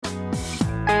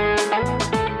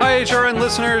HRN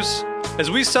listeners.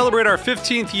 As we celebrate our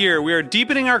 15th year, we are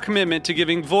deepening our commitment to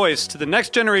giving voice to the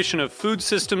next generation of food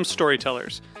systems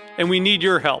storytellers, and we need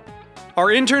your help. Our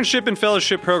internship and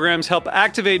fellowship programs help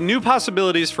activate new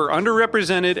possibilities for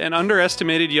underrepresented and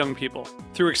underestimated young people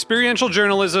through experiential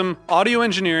journalism, audio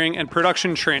engineering, and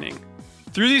production training.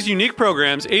 Through these unique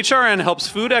programs, HRN helps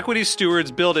food equity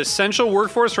stewards build essential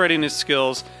workforce readiness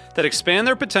skills that expand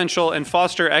their potential and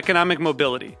foster economic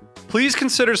mobility. Please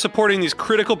consider supporting these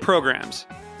critical programs.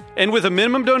 And with a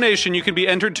minimum donation, you can be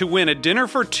entered to win a dinner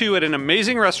for two at an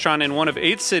amazing restaurant in one of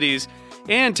 8 cities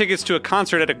and tickets to a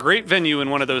concert at a great venue in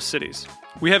one of those cities.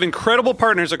 We have incredible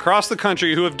partners across the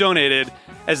country who have donated,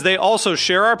 as they also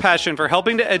share our passion for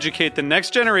helping to educate the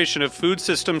next generation of food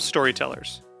systems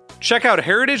storytellers. Check out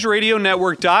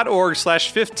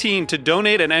heritageradionetwork.org/15 to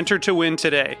donate and enter to win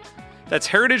today. That's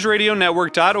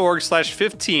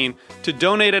heritageradionetwork.org/15 to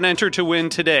donate and enter to win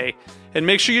today. And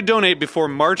make sure you donate before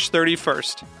March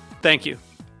 31st. Thank you.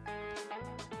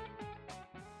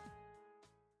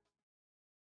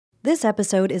 This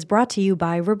episode is brought to you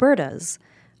by Roberta's,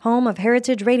 home of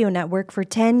Heritage Radio Network for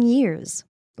 10 years.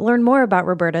 Learn more about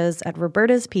Roberta's at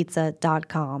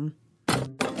robertaspizza.com.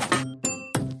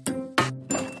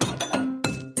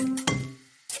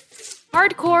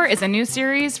 Hardcore is a new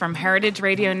series from Heritage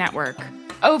Radio Network.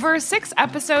 Over 6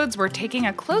 episodes, we're taking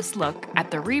a close look at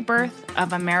the rebirth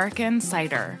of American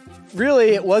cider. Really,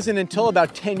 it wasn't until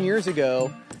about 10 years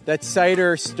ago that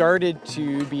cider started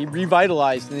to be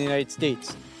revitalized in the United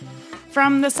States.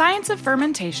 From the science of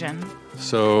fermentation.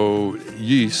 So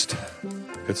yeast,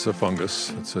 it's a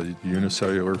fungus. It's a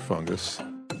unicellular fungus.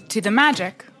 To the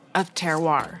magic of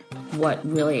terroir. What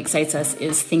really excites us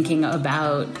is thinking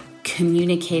about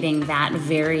communicating that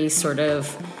very sort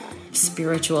of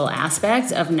spiritual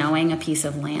aspect of knowing a piece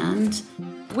of land.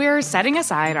 We're setting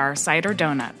aside our cider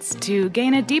donuts to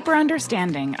gain a deeper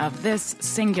understanding of this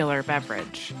singular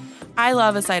beverage. I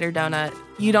love a cider donut.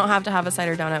 You don't have to have a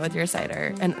cider donut with your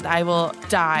cider, and I will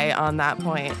die on that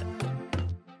point.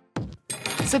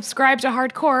 Subscribe to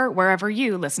Hardcore wherever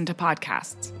you listen to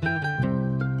podcasts.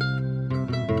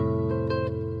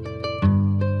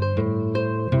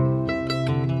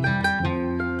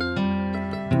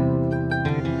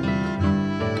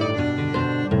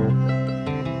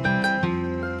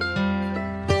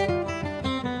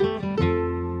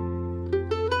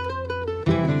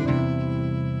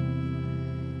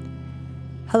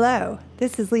 Hello,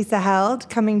 this is Lisa Held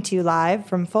coming to you live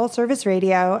from Full Service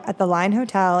Radio at the Line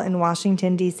Hotel in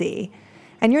Washington, D.C.,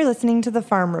 and you're listening to The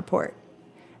Farm Report,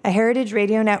 a Heritage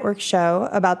Radio Network show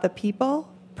about the people,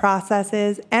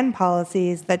 processes, and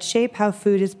policies that shape how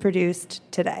food is produced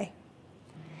today.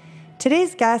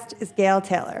 Today's guest is Gail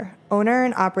Taylor, owner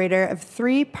and operator of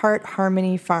 3 Part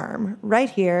Harmony Farm, right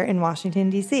here in Washington,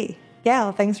 D.C.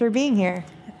 Gail, thanks for being here.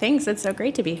 Thanks, it's so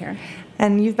great to be here.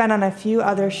 And you've been on a few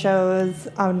other shows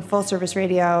on Full Service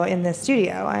Radio in this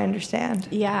studio, I understand.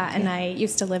 Yeah, and I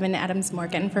used to live in Adams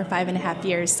Morgan for 5.5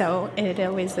 years, so it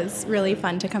always is really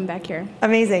fun to come back here.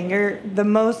 Amazing. You're the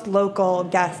most local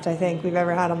guest, I think, we've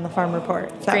ever had on the Farm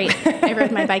Report. So. Great. I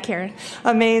rode my bike here.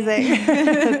 Amazing.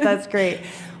 That's great.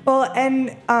 Well,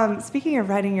 and speaking of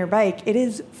riding your bike, it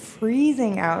is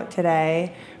freezing out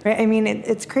today, right? I mean,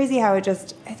 it's crazy how I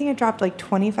think it dropped like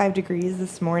 25 degrees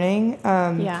this morning.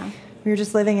 Yeah. We were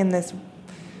just living in this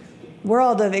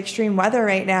world of extreme weather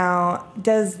right now.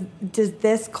 Does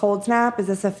this cold snap, is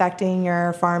this affecting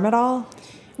your farm at all?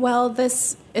 Well,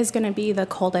 this is going to be the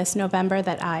coldest November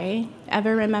that I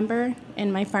ever remember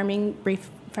in my brief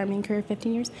farming career,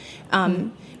 15 years.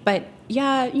 But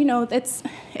yeah, it's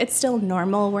still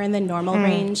normal. We're in the normal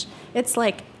range. It's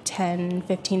like 10,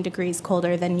 15 degrees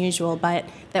colder than usual, but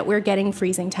that we're getting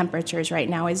freezing temperatures right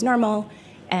now is normal.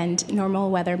 And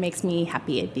normal weather makes me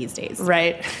happy these days.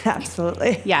 Right,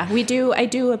 absolutely. Yeah, I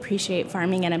do appreciate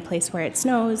farming in a place where it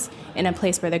snows, in a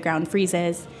place where the ground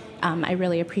freezes. I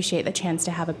really appreciate the chance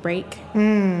to have a break.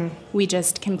 We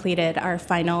just completed our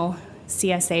final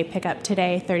CSA pickup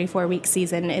today. 34-week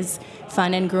season is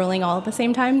fun and grueling all at the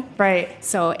same time. Right.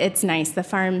 So it's nice. The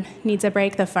farm needs a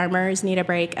break. The farmers need a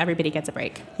break. Everybody gets a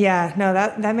break. Yeah, no,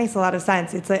 that makes a lot of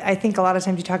sense. It's like, I think a lot of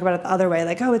times you talk about it the other way,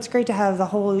 like, oh, it's great to have the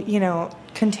whole,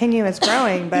 continuous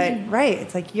growing, but right,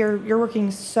 it's like you're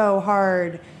working so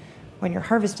hard when you're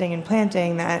harvesting and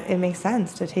planting that it makes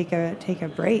sense to take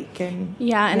a break. And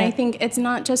I think it's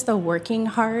not just the working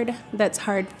hard that's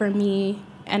hard for me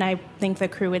and I think the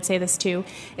crew would say this too,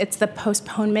 it's the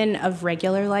postponement of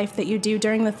regular life that you do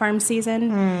during the farm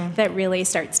season that really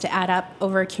starts to add up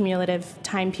over a cumulative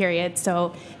time period.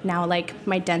 So now, like,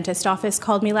 my dentist office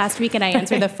called me last week and I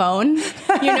answered the phone,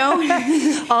 you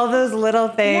know? All those little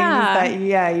things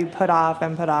that, you put off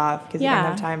because you don't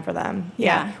have time for them.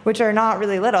 Yeah. Which are not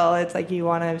really little. It's like you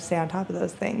want to stay on top of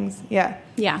those things. Yeah.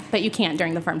 Yeah, but you can't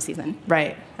during the farm season.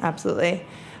 Right. Absolutely.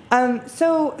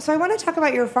 So I want to talk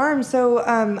about your farm. So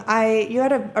you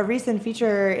had a recent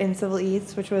feature in Civil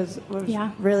Eats, which was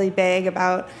really big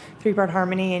about three-part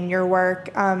harmony in your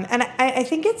work. And I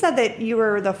think it said that you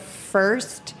were the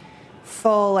first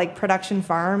full like production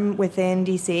farm within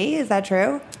DC. Is that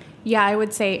true? Yeah, I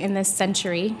would say in this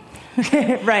century.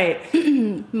 Right.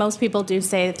 Most people do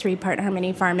say three-part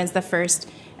harmony farm is the first,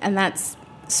 and that's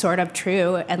sort of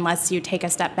true unless you take a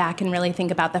step back and really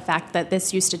think about the fact that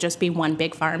this used to just be one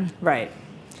big farm. Right.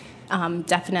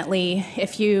 Definitely,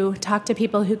 if you talk to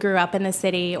people who grew up in the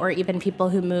city or even people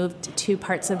who moved to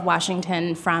parts of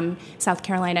Washington from South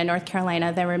Carolina, North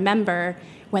Carolina, they remember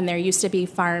when there used to be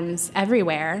farms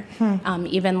everywhere,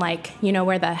 even like, you know,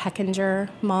 where the Heckinger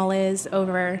Mall is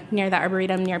over near the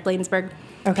Arboretum near Bladensburg.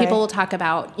 Okay. People will talk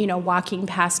about, you know, walking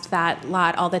past that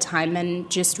lot all the time and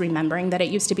just remembering that it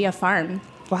used to be a farm.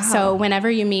 Wow. So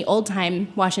whenever you meet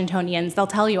old-time Washingtonians, they'll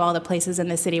tell you all the places in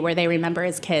the city where they remember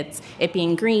as kids, it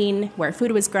being green, where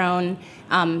food was grown,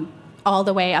 all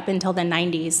the way up until the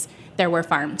 90s, there were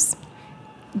farms.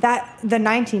 The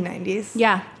 1990s?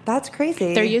 Yeah. That's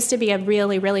crazy. There used to be a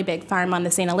really, really big farm on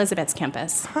the St. Elizabeth's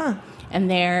campus. Huh.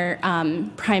 And their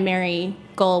primary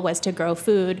goal was to grow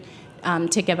food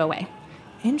to give away.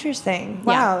 Interesting.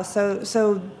 Wow. Yeah.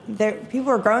 So there, people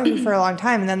were growing for a long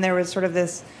time, and then there was sort of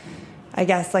this, I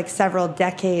guess, like several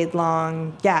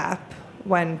decade-long gap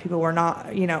when people were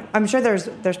not, you know, I'm sure there's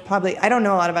probably, I don't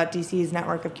know a lot about DC's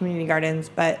network of community gardens,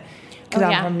 but because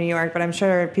I'm from New York, but I'm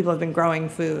sure people have been growing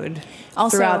food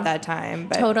also, throughout that time.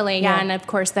 But, totally, yeah. And of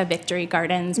course, the Victory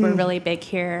Gardens were really big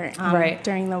here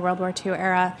during the World War II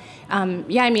era. I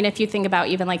mean, if you think about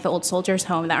even like the old Soldiers'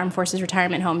 Home, the Armed Forces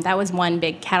Retirement Home, that was one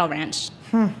big cattle ranch.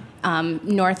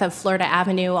 North of Florida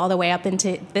Avenue, all the way up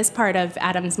into this part of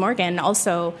Adams Morgan,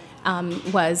 also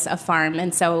was a farm.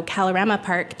 And so Kalorama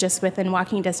Park, just within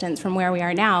walking distance from where we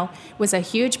are now, was a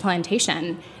huge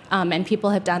plantation. And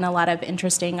people have done a lot of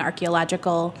interesting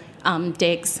archaeological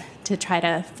digs to try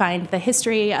to find the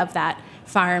history of that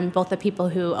farm, both the people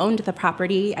who owned the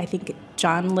property, I think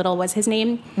John Little was his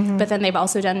name, but then they've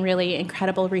also done really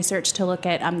incredible research to look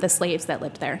at the slaves that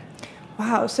lived there.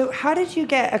 Wow. So how did you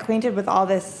get acquainted with all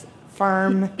this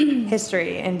farm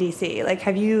history in DC? Like,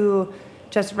 have you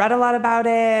just read a lot about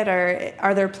it, or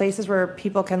are there places where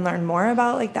people can learn more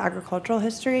about like the agricultural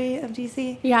history of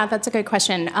DC? Yeah, that's a good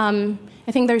question.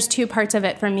 I think there's two parts of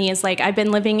it for me. Is like I've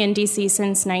been living in DC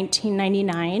since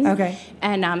 1999. Okay.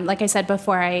 And like I said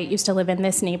before, I used to live in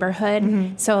this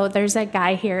neighborhood. So there's a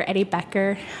guy here, Eddie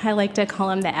Becker. I like to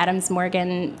call him the Adams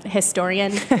Morgan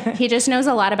historian. He just knows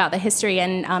a lot about the history,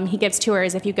 and he gives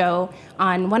tours. If you go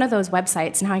on one of those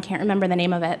websites, now I can't remember the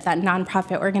name of it, that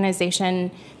nonprofit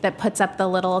organization that puts up the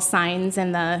little signs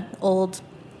in the old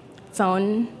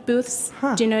phone booths.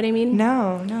 Do you know what I mean?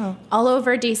 No. All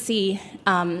over DC,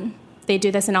 they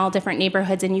do this in all different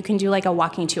neighborhoods, and you can do like a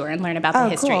walking tour and learn about the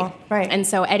history. Cool. Right. And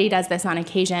so Eddie does this on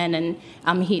occasion,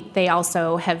 and they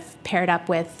also have paired up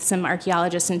with some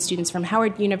archaeologists and students from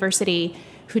Howard University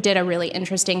who did a really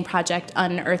interesting project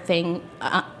unearthing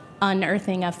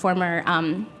a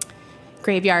former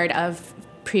graveyard of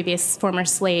previous former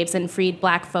slaves and freed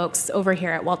black folks over here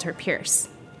at Walter Pierce.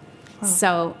 Wow.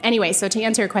 So anyway, so to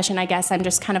answer your question, I guess I'm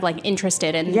just kind of like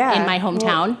interested in my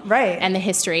hometown and the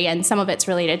history, and some of it's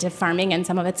related to farming and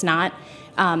some of it's not.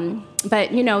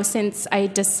 But, you know, since I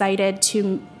decided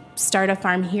to start a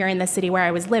farm here in the city where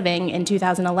I was living in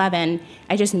 2011,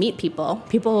 I just meet people.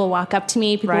 People will walk up to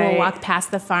me, people will walk past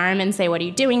the farm and say, what are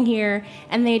you doing here?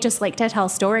 And they just like to tell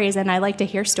stories, and I like to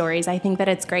hear stories. I think that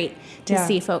it's great to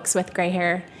see folks with gray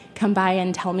hair come by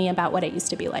and tell me about what it used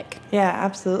to be like. Yeah,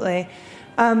 absolutely.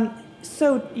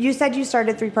 So you said you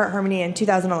started Three Part Harmony in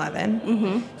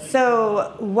 2011.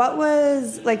 So what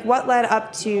led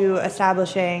up to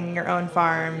establishing your own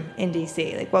farm in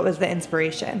DC? Like, what was the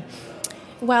inspiration?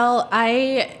 Well,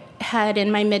 I had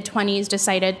in my mid-20s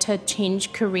decided to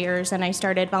change careers, and I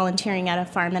started volunteering at a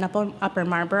farm in Upper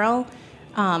Marlboro,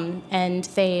 and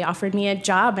they offered me a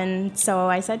job, and so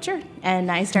I said sure.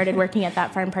 And I started working at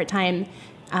that farm part-time,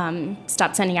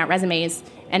 stopped sending out resumes,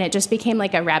 and it just became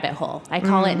like a rabbit hole. I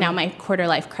call it now my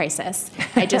quarter-life crisis.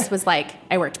 I just was like,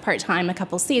 I worked part-time a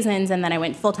couple seasons, and then I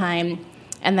went full-time,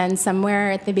 And then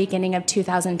somewhere at the beginning of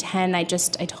 2010, I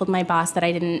told my boss that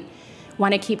I didn't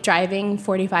want to keep driving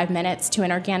 45 minutes to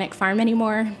an organic farm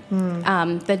anymore.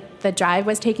 The drive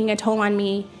was taking a toll on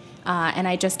me, and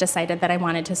I just decided that I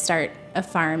wanted to start a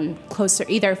farm closer,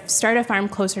 either start a farm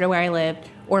closer to where I lived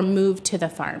or move to the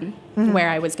farm where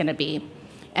I was going to be.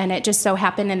 And it just so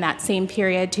happened in that same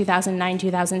period, 2009,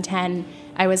 2010,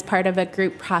 I was part of a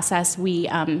group process. We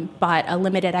bought a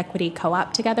limited equity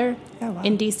co-op together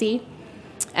in D.C.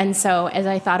 And so as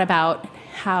I thought about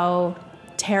how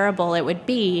terrible it would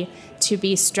be to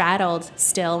be straddled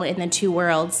still in the two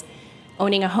worlds,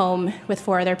 owning a home with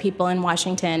 4 other people in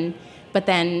Washington, but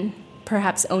then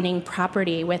perhaps owning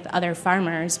property with other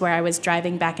farmers where I was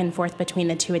driving back and forth between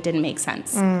the two, it didn't make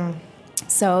sense.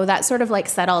 So that sort of like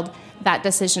settled that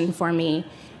decision for me.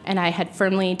 And I had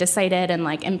firmly decided and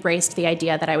like embraced the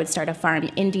idea that I would start a farm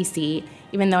in DC,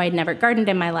 even though I'd never gardened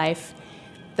in my life.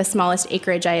 The smallest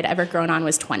acreage I had ever grown on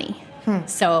was 20.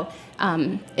 So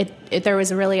there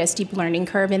was really a steep learning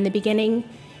curve in the beginning.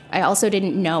 I also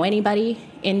didn't know anybody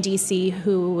in DC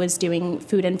who was doing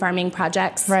food and farming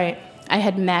projects. Right. I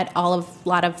had met a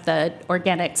lot of the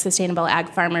organic, sustainable ag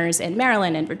farmers in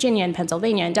Maryland and Virginia and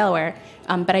Pennsylvania and Delaware,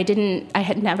 but I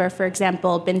had never, for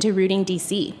example, been to Rooting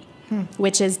DC,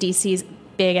 which is DC's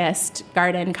biggest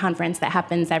garden conference that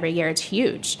happens every year. It's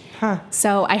huge.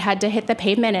 So I had to hit the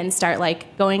pavement and start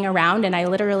like going around, and I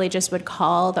literally just would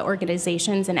call the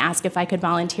organizations and ask if I could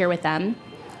volunteer with them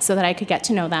so that I could get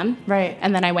to know them. Right.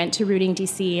 And then I went to Rooting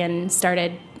DC and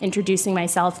started introducing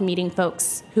myself, meeting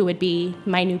folks who would be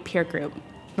my new peer group.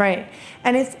 Right.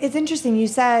 And it's interesting. You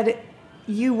said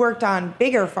you worked on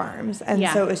bigger farms, and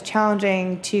so it was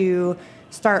challenging to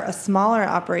start a smaller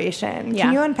operation.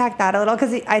 Can you unpack that a little?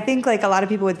 Because I think like a lot of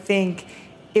people would think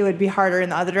it would be harder in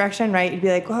the other direction, right? You'd be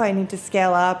like, oh, I need to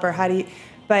scale up, or how do you...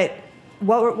 But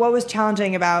what was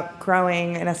challenging about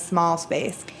growing in a small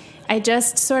space? I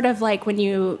just sort of like when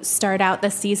you start out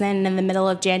the season in the middle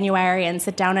of January and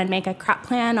sit down and make a crop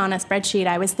plan on a spreadsheet,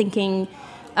 I was thinking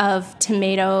of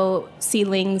tomato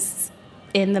seedlings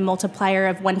in the multiplier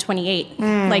of 128,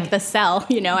 like the cell,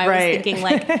 I was thinking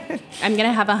like, I'm going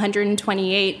to have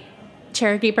 128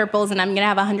 Cherokee purples and I'm going to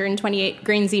have 128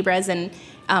 green zebras. And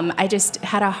I just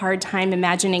had a hard time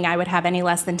imagining I would have any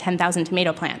less than 10,000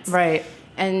 tomato plants. Right.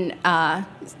 And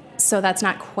so that's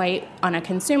not quite on a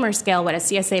consumer scale what a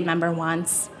CSA member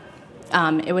wants.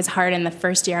 It was hard in the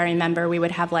first year. I remember we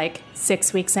would have like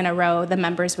 6 weeks in a row, the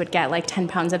members would get like 10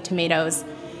 pounds of tomatoes.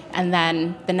 And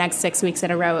then the next 6 weeks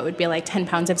in a row, it would be like 10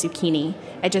 pounds of zucchini.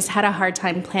 I just had a hard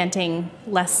time planting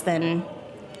less than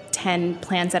 10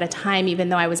 plants at a time, even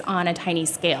though I was on a tiny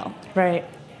scale. Right.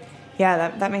 Yeah,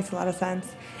 that makes a lot of sense.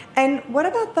 And what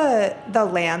about the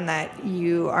land that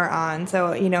you are on?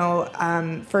 So,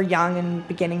 for young and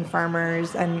beginning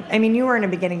farmers, and I mean, you weren't a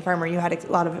beginning farmer, you had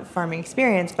a lot of farming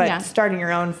experience, but starting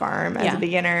your own farm as a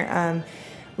beginner,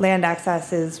 land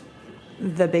access is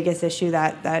the biggest issue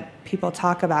that people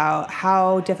talk about.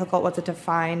 How difficult was it to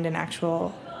find an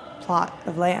actual plot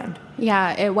of land?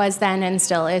 Yeah, it was then and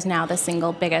still is now the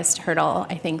single biggest hurdle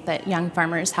I think that young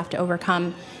farmers have to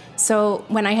overcome. So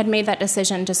when I had made that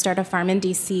decision to start a farm in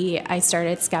DC, I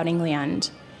started scouting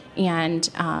land. And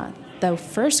the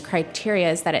first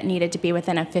criteria is that it needed to be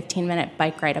within a 15-minute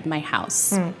bike ride of my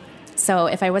house. So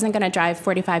if I wasn't going to drive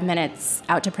 45 minutes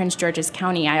out to Prince George's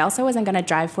County, I also wasn't going to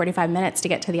drive 45 minutes to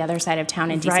get to the other side of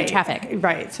town in DC traffic.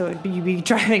 Right. So you'd be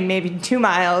driving maybe 2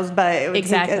 miles, but it would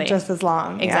take just as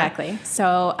long. Exactly. Yeah.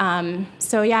 So,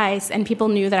 and people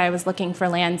knew that I was looking for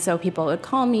land, so people would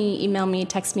call me, email me,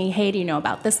 text me, hey, do you know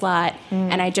about this lot?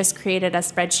 And I just created a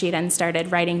spreadsheet and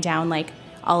started writing down like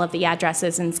all of the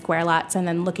addresses and square lots and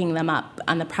then looking them up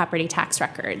on the property tax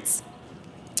records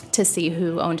to see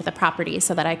who owned the property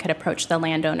so that I could approach the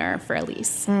landowner for a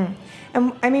lease. And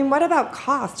I mean, what about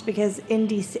cost? Because in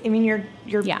DC, I mean,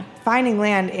 you're finding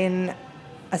land in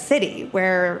a city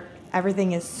where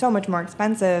everything is so much more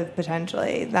expensive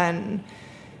potentially than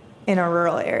in a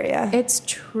rural area. It's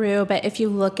true, but if you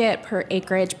look at per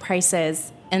acreage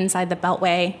prices inside the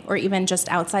Beltway or even just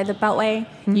outside the Beltway,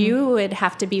 you would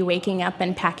have to be waking up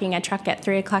and packing a truck at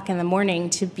 3 o'clock in the morning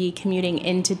to be commuting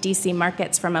into DC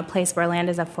markets from a place where land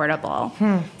is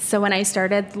affordable. So when I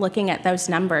started looking at those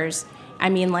numbers, I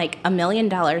mean, like $1 million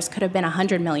could have been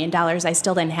 $100 million. I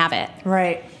still didn't have it.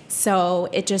 Right. So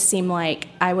it just seemed like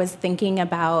I was thinking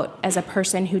about, as a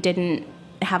person who didn't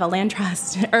have a land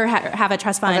trust or have a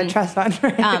trust fund. Have a trust fund,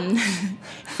 right.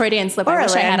 Freudian slip. I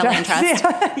wish I had a land trust.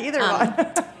 Yeah, either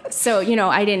one. So,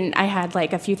 I had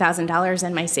like a few $1,000s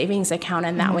in my savings account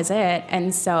and that was it.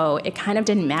 And so it kind of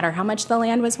didn't matter how much the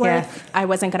land was worth. I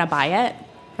wasn't going to buy it.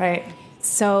 Right.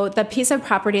 So the piece of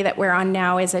property that we're on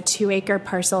now is a 2-acre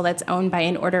parcel that's owned by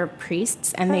an order of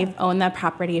priests, and they've owned the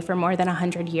property for more than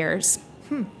 100 years.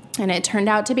 And it turned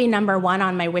out to be number one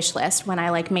on my wish list when I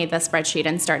made the spreadsheet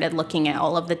and started looking at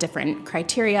all of the different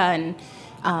criteria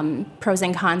and pros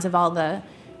and cons of all the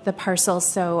parcels.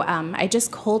 So I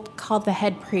just called the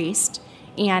head priest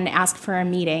and asked for a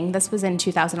meeting. This was in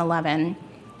 2011.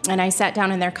 And I sat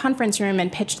down in their conference room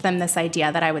and pitched them this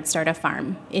idea that I would start a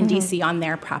farm in D.C. on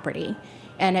their property.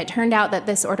 And it turned out that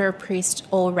this order of priests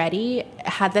already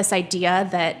had this idea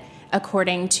that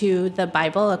according to the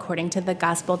Bible, according to the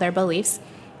gospel, their beliefs,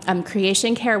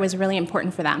 creation care was really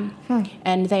important for them.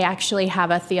 And they actually have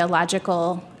a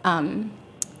theological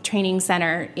training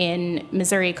center in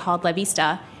Missouri called La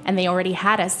Vista, and they already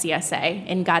had a CSA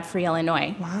in Godfrey,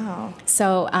 Illinois. Wow.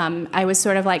 So I was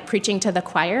sort of preaching to the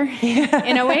choir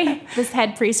in a way. This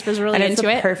head priest was really into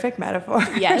it. It's a perfect metaphor.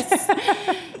 Yes.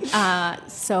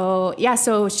 So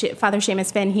Father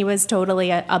Seamus Finn, he was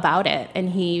totally about it, and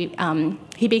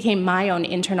he became my own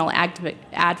internal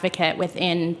advocate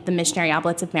within the Missionary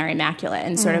Oblates of Mary Immaculate,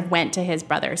 and sort of went to his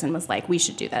brothers and was like, we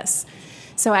should do this.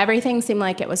 So everything seemed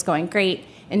like it was going great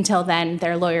until then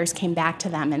their lawyers came back to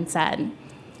them and said,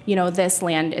 this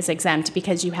land is exempt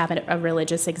because you have a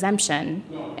religious exemption.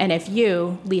 And if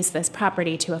you lease this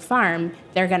property to a farm,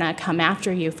 they're going to come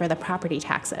after you for the property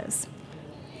taxes.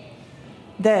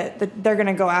 They're going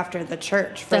to go after the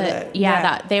church for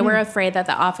they were afraid that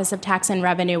the Office of Tax and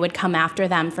Revenue would come after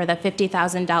them for the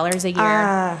 $50,000 a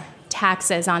year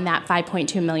taxes on that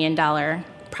 $5.2 million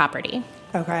property.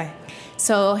 Okay.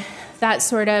 So that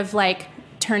sort of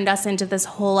turned us into this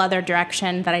whole other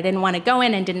direction that I didn't want to go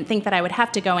in and didn't think that I would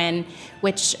have to go in,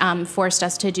 which forced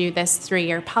us to do this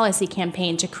 3-year policy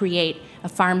campaign to create a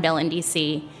farm bill in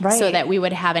D.C. so that we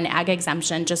would have an ag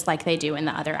exemption just like they do in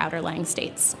the other outer-lying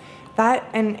states. That,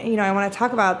 and I want to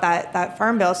talk about that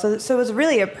farm bill. So it was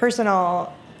really a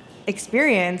personal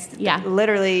experience. Yeah.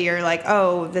 Literally, you're like,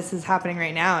 oh, this is happening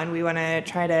right now, and we want to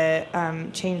try to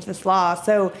change this law.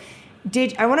 So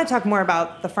I want to talk more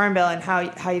about the farm bill and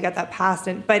how you got that passed.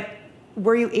 But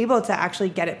were you able to actually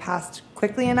get it passed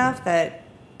quickly enough that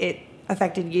it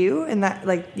affected you, and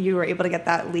that you were able to get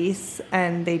that lease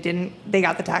and they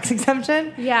got the tax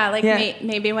exemption? Yeah,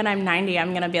 maybe when I'm 90, I'm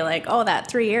going to be like, oh, that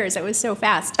 3 years, it was so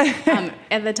fast.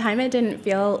 At the time, it didn't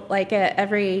feel like it.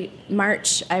 Every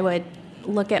March, I would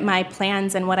look at my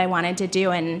plans and what I wanted to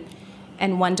do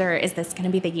and wonder, is this going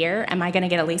to be the year? Am I going to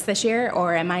get a lease this year?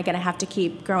 Or am I going to have to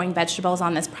keep growing vegetables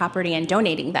on this property and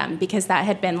donating them? Because that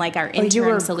had been our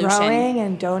interim solution. You were growing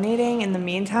and donating in the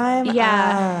meantime?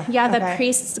 Yeah. The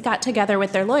priests got together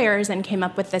with their lawyers and came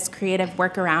up with this creative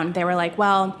workaround. They were like,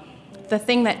 well, the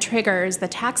thing that triggers the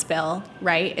tax bill,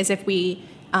 right, is if we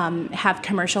have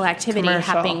commercial activity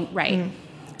happening, right?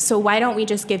 So why don't we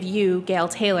just give you, Gail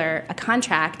Taylor, a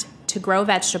contract to grow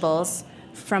vegetables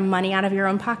from money out of your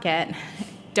own pocket,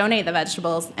 donate the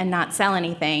vegetables, and not sell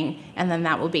anything, and then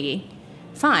that will be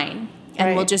fine.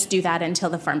 And we'll just do that until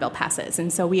the Farm Bill passes.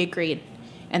 And so we agreed,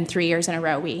 and 3 years in a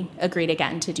row we agreed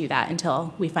again to do that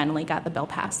until we finally got the bill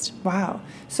passed. Wow.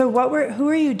 So who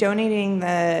are you donating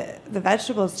the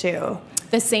vegetables to?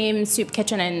 The same soup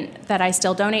kitchen that I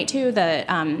still donate to, the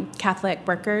Catholic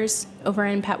workers over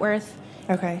in Petworth.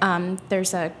 Okay.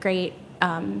 There's a great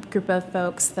group of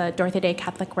folks, the Dorothy Day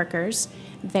Catholic Workers.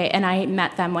 And I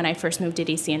met them when I first moved to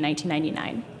D.C. in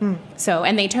 1999. So,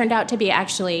 and they turned out to be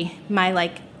actually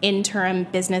my interim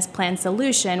business plan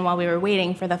solution while we were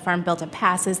waiting for the Farm Bill to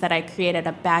pass, is that I created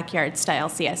a backyard style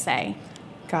CSA.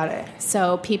 Got it.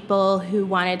 So people who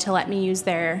wanted to let me use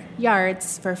their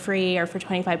yards for free or for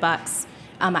 $25,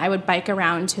 I would bike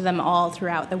around to them all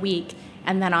throughout the week.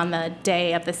 And then on the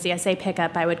day of the CSA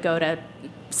pickup, I would go to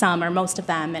some or most of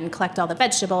them and collect all the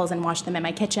vegetables and wash them in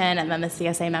my kitchen, and then the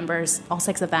CSA members, all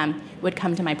 6 of them, would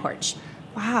come to my porch.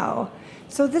 Wow.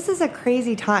 So this is a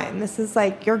crazy time. This is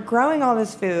you're growing all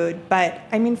this food, but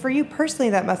I mean, for you personally,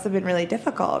 that must have been really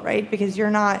difficult, right? Because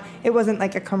it wasn't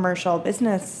a commercial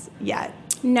business yet.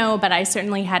 No, but I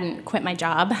certainly hadn't quit my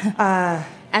job.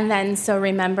 And then, so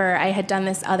remember, I had done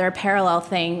this other parallel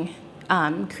thing,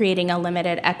 creating a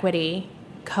limited equity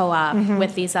co-op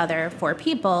with these other 4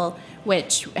 people,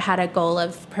 which had a goal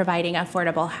of providing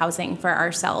affordable housing for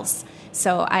ourselves.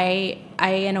 So I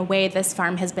in a way, this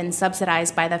farm has been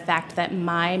subsidized by the fact that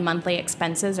my monthly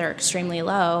expenses are extremely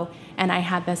low, and I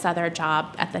had this other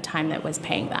job at the time that was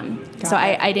paying them. So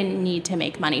I didn't need to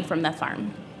make money from the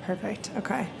farm. Perfect.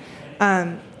 Okay.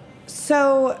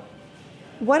 So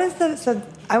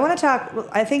I want to talk,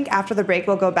 I think after the break,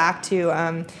 we'll go back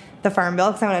to the Farm Bill,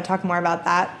 because I want to talk more about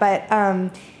that.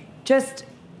 But just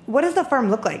what does the farm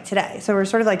look like today? So we're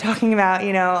sort of like talking about,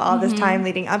 all this time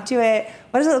leading up to it.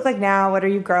 What does it look like now? What are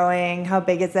you growing? How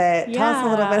big is it? Yeah, Tell us a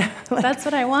little bit. That's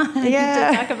what I want to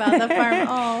talk about, the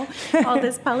farm, all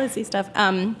this policy stuff.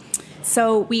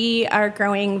 So we are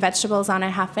growing vegetables on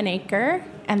 1/2 acre,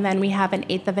 and then we have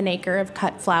 1/8 of an acre of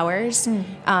cut flowers.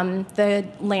 The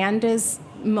land is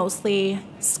mostly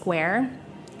square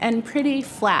and pretty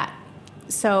flat.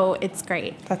 So it's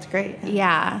great. That's great.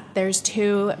 Yeah. There's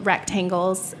 2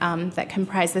 rectangles that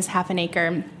comprise this 1/2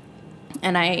 acre.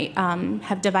 And I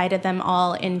have divided them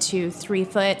all into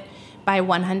 3-foot by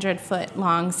 100-foot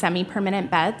long semi-permanent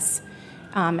beds.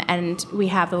 And we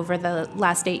have, over the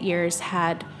last 8 years,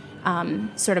 had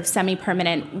sort of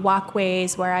semi-permanent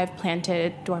walkways where I've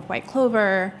planted dwarf white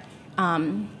clover.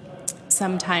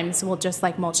 Sometimes we'll just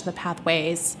mulch the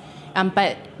pathways.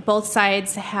 But both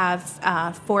sides have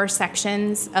 4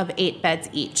 sections of 8 beds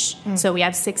each. So we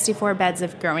have 64 beds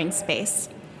of growing space.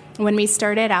 When we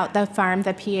started out the farm,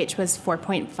 the pH was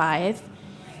 4.5,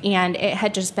 and it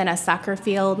had just been a soccer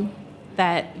field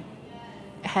that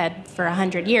had, for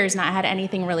 100 years, not had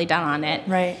anything really done on it.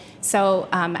 Right. So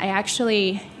I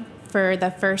actually, for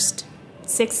the first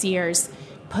 6 years,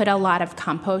 put a lot of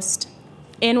compost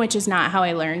in, which is not how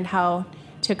I learned how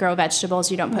to grow vegetables.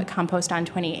 You don't put compost on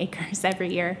 20 acres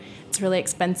every year. It's really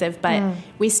expensive. But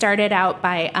we started out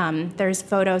by, there's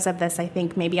photos of this, I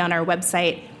think, maybe on our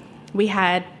website. We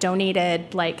had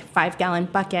donated 5-gallon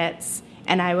buckets,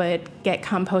 and I would get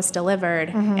compost delivered,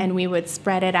 and we would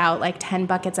spread it out 10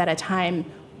 buckets at a time,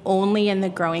 only in the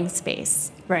growing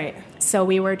space. Right. So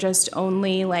we were just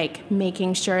only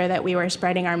making sure that we were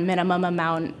spreading our minimum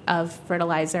amount of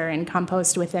fertilizer and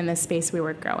compost within the space we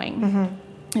were growing.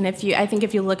 And I think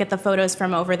if you look at the photos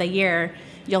from over the year,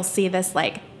 you'll see this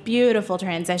beautiful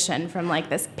transition from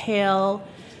this pale,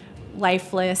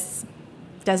 lifeless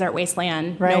desert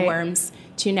wasteland, no worms,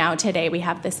 to now today we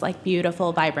have this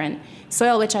beautiful, vibrant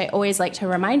soil, which I always like to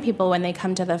remind people when they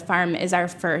come to the farm is our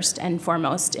first and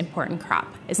foremost important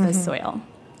crop is the soil.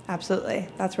 Absolutely.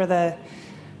 That's where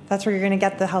you're going to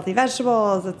get the healthy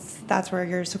vegetables. That's where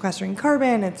you're sequestering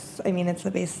carbon. It's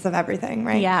the basis of everything,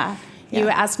 right? Yeah. You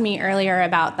asked me earlier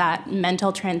about that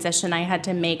mental transition I had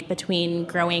to make between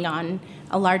growing on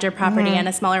a larger property and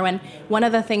a smaller one. One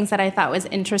of the things that I thought was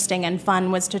interesting and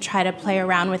fun was to try to play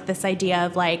around with this idea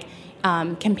of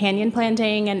companion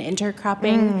planting and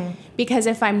intercropping. Because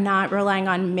if I'm not relying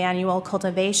on manual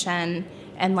cultivation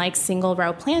and single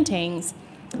row plantings,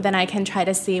 then I can try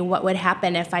to see what would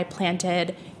happen if I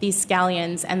planted these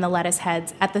scallions and the lettuce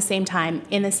heads at the same time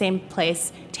in the same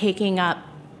place, taking up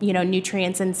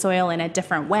nutrients and soil in a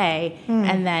different way,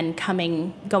 and then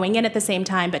going in at the same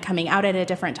time, but coming out at a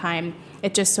different time.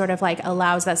 It just sort of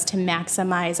allows us to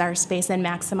maximize our space and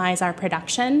maximize our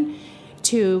production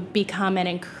to become an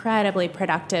incredibly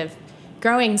productive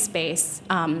growing space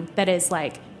that is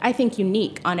I think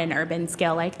unique on an urban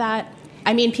scale like that.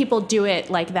 I mean, people do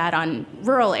it like that on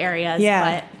rural areas,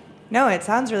 but no, it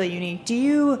sounds really unique. Do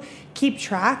you keep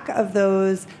track of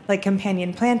those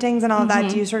companion plantings and all of that?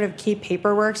 Do you sort of keep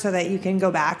paperwork so that you can go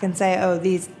back and say, oh,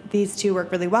 these two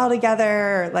work really well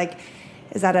together? Or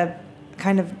is that a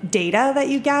kind of data that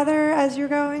you gather as you're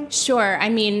going? Sure. I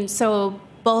mean, so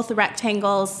both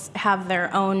rectangles have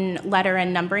their own letter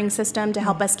and numbering system to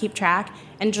help us keep track.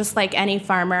 And just like any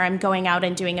farmer, I'm going out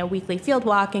and doing a weekly field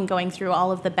walk and going through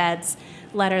all of the beds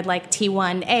lettered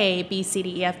T1A, B, C,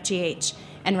 D, E, F, G, H,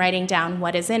 and writing down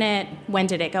what is in it, when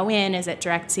did it go in, is it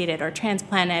direct seeded or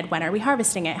transplanted, when are we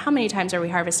harvesting it, how many times are we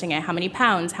harvesting it, how many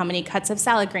pounds, how many cuts of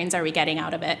salad greens are we getting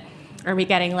out of it? Are we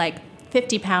getting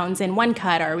 50 pounds in one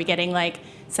cut, or are we getting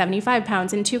 75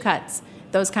 pounds in 2 cuts?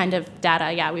 Those kind of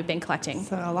data, we've been collecting.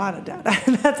 So a lot of data.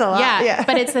 That's a lot. Yeah,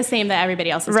 but it's the same that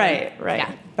everybody else is doing. Right.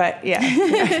 Yeah. But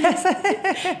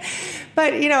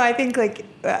but I think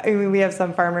we have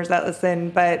some farmers that listen,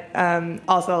 but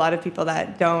also a lot of people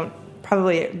that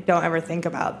probably don't ever think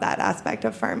about that aspect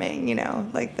of farming.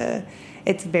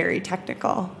 It's very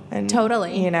technical and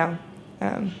totally.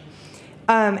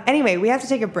 Anyway, we have to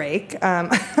take a break. I'm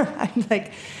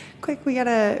quick, we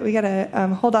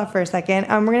gotta hold off for a second.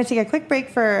 We're gonna take a quick break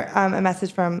for a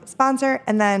message from sponsor,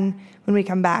 and then when we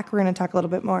come back, we're gonna talk a little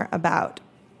bit more about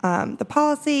the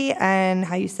policy and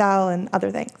how you sell and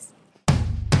other things.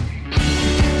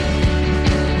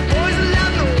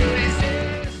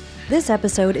 This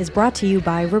episode is brought to you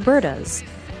by Roberta's,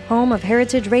 home of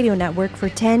Heritage Radio Network for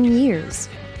 10 years.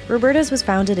 Roberta's was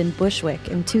founded in Bushwick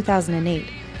in 2008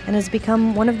 and has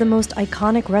become one of the most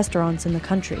iconic restaurants in the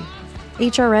country.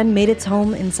 HRN made its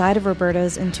home inside of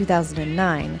Roberta's in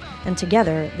 2009, and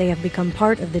together they have become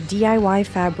part of the DIY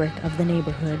fabric of the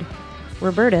neighborhood.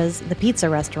 Roberta's, the pizza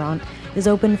restaurant, is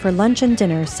open for lunch and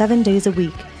dinner 7 days a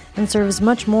week and serves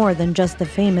much more than just the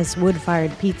famous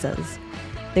wood-fired pizzas.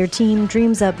 Their team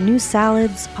dreams up new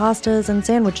salads, pastas, and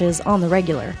sandwiches on the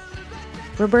regular.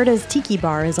 Roberta's Tiki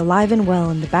Bar is alive and well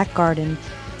in the back garden,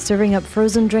 serving up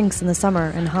frozen drinks in the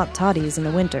summer and hot toddies in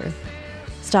the winter.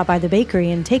 Stop by the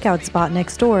bakery and takeout spot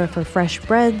next door for fresh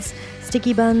breads,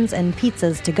 sticky buns, and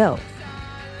pizzas to go.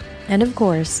 And of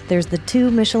course, there's the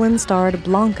 2 Michelin-starred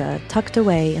Blanca tucked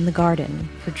away in the garden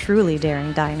for truly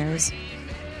daring diners.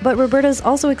 But Roberta's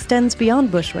also extends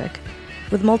beyond Bushwick,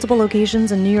 with multiple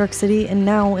locations in New York City and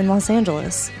now in Los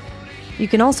Angeles. You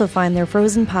can also find their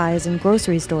frozen pies in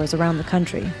grocery stores around the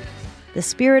country. The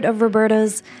spirit of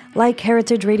Roberta's, like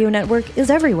Heritage Radio Network, is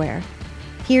everywhere.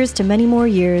 Here's to many more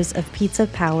years of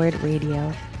pizza-powered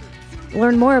radio.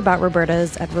 Learn more about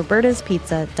Roberta's at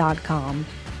robertaspizza.com.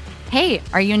 Hey,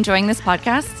 are you enjoying this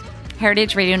podcast?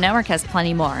 Heritage Radio Network has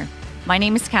plenty more. My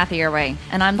name is Kathy Irway,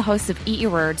 and I'm the host of Eat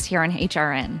Your Words here on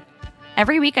HRN.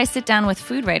 Every week I sit down with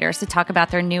food writers to talk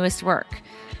about their newest work,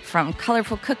 from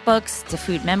colorful cookbooks to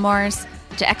food memoirs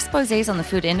to exposés on the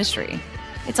food industry.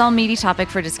 It's all meaty topic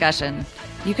for discussion.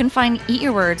 You can find Eat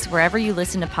Your Words wherever you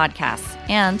listen to podcasts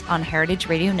and on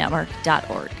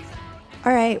heritageradionetwork.org.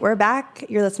 All right, we're back.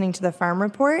 You're listening to The Farm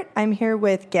Report. I'm here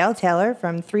with Gail Taylor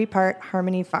from 3-Part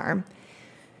Harmony Farm.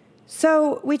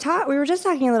 So we were just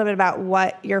talking a little bit about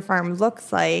what your farm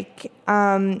looks like,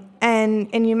 and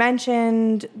you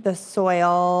mentioned the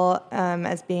soil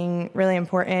as being really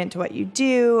important to what you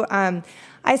do.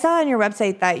 I saw on your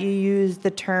website that you use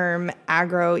the term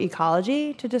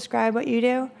agroecology to describe what you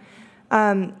do.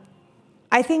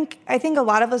 I think a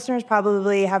lot of listeners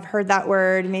probably have heard that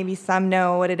word. Maybe some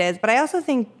know what it is, but I also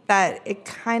think that it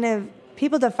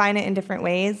people define it in different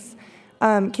ways.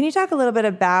 Can you talk a little bit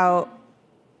about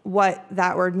what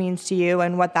that word means to you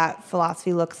and what that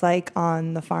philosophy looks like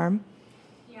on the farm?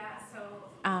 Yeah,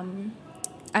 so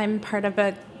I'm part of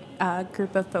a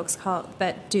group of folks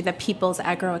that do the People's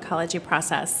Agroecology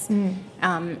process.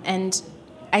 And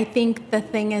I think the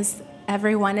thing is,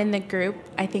 everyone in the group,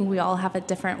 I think we all have a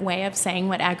different way of saying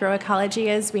what agroecology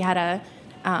is. We had a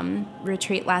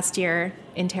retreat last year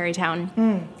in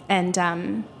Tarrytown,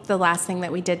 and the last thing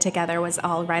that we did together was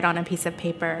all write on a piece of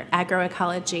paper,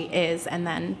 agroecology is, and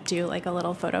then do like a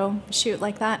little photo shoot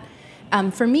like that.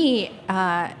 For me,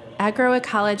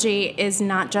 agroecology is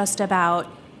not just about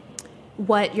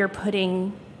what you're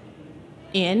putting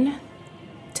in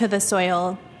to the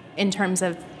soil in terms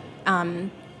of,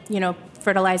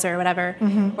 fertilizer or whatever,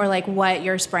 or like what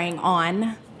you're spraying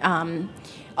on.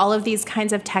 All of these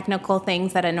kinds of technical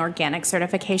things that an organic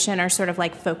certification are sort of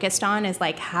like focused on is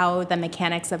like how the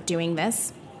mechanics of doing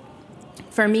this.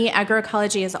 For me,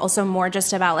 agroecology is also more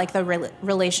just about like the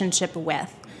relationship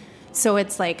with. So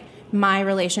it's like my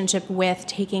relationship with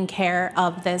taking care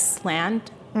of this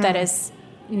land that is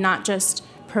not just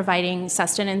providing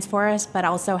sustenance for us, but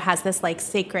also has this like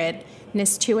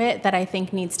sacredness to it that I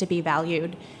think needs to be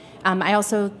valued. I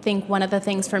also think one of the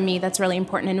things for me that's really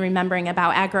important in remembering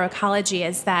about agroecology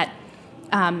is that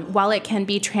while it can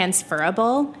be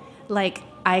transferable, like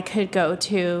I could go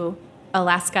to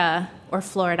Alaska or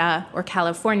Florida or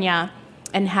California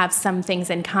and have some things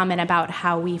in common about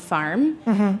how we farm.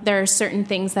 There are certain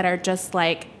things that are just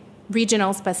like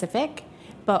regional specific,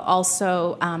 but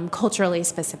also culturally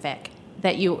specific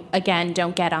that you, again,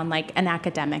 don't get on like an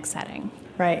academic setting.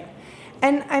 Right.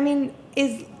 And I mean,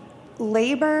 is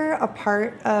labor a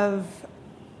part of,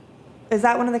 is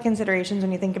that one of the considerations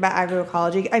when you think about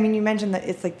agroecology? I mean, you mentioned that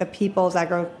it's like the people's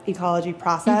agroecology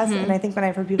process, and I think when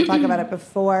I've heard people talk about it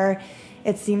before,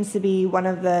 it seems to be one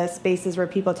of the spaces where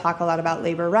people talk a lot about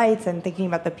labor rights and thinking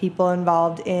about the people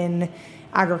involved in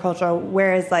agriculture,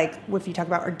 whereas like if you talk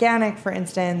about organic, for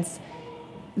instance,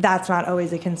 that's not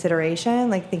always a consideration,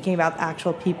 like thinking about the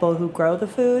actual people who grow the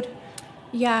food.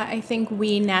 Yeah, I think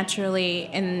we naturally,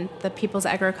 in the People's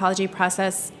Agroecology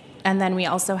process, and then we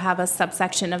also have a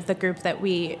subsection of the group that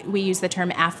we use the term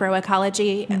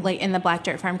Afroecology, like in the Black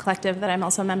Dirt Farm Collective that I'm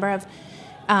also a member of.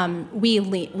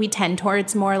 We tend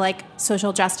towards more like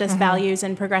social justice values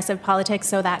and progressive politics,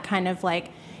 so that kind of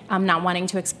like not wanting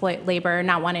to exploit labor,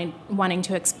 not wanting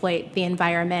to exploit the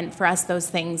environment, for us those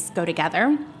things go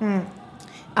together.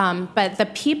 But the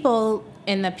people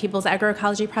in the People's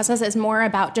Agroecology process is more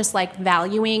about just like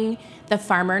valuing the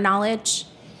farmer knowledge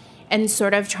and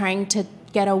sort of trying to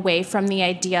get away from the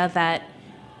idea that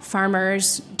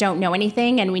farmers don't know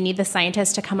anything and we need the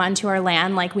scientists to come onto our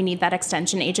land, like we need that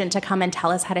extension agent to come and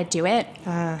tell us how to do it.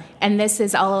 And this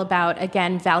is all about,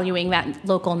 again, valuing that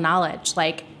local knowledge.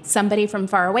 Like somebody from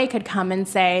far away could come and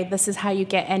say, this is how you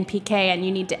get NPK and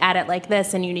you need to add it like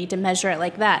this and you need to measure it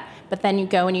like that. But then you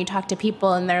go and you talk to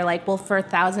people and they're like, well, for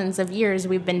thousands of years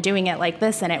we've been doing it like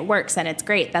this and it works and it's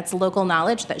great. That's local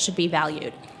knowledge that should be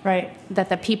valued. Right. That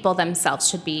the people themselves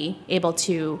should be able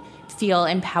to feel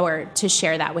empowered to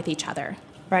share that with each other.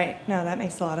 Right. No, that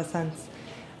makes a lot of sense.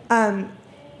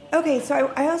 Okay,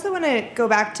 so I also want to go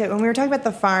back to when we were talking about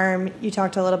the farm, you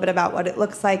talked a little bit about what it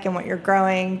looks like and what you're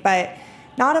growing, but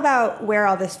not about where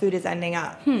all this food is ending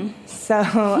up. So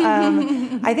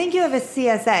I think you have a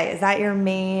CSA. Is that your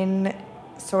main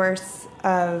source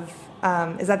of,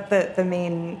 is that the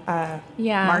main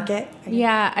market?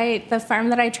 Yeah, the farm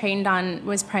that I trained on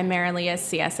was primarily a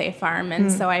CSA farm, and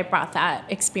so I brought that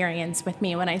experience with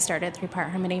me when I started 3 Part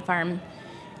Harmony Farm.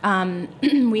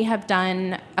 We have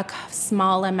done a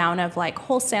small amount of like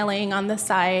wholesaling on the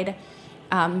side.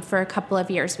 For a couple of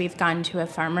years, we've gone to a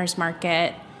farmer's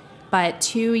market. But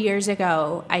 2 years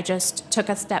ago, I just took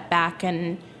a step back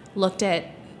and looked at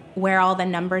where all the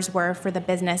numbers were for the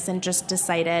business and just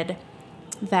decided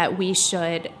that we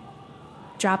should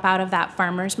drop out of that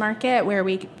farmer's market where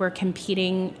we were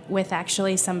competing with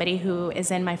actually somebody who is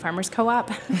in my farmer's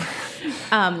co-op.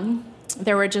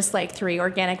 There were just like 3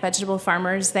 organic vegetable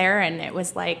farmers there, and it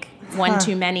was like one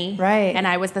too many. Right. And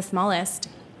I was the smallest.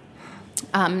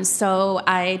 So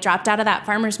I dropped out of that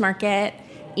farmer's market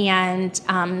and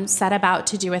set about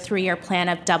to do a 3-year plan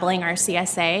of doubling our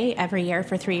CSA every year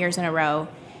for 3 years in a row.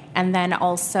 And then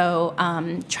also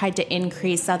tried to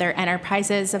increase other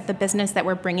enterprises of the business that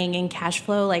were bringing in cash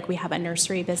flow. Like we have a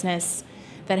nursery business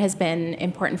that has been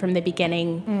important from the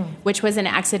beginning, which was an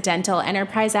accidental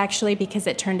enterprise actually, because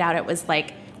it turned out it was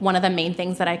like one of the main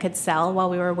things that I could sell while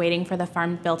we were waiting for the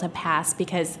farm bill to pass,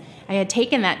 because I had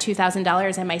taken that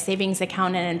 $2,000 in my savings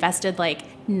account and invested like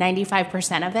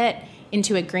 95% of it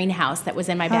into a greenhouse that was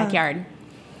in my backyard.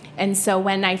 And so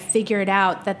when I figured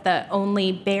out that the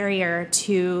only barrier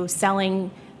to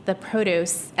selling the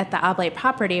produce at the oblate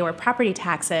property were property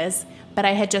taxes, but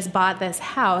I had just bought this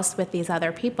house with these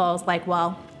other people, I was like,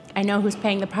 well, I know who's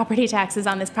paying the property taxes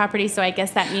on this property, so I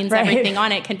guess that means everything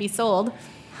on it can be sold.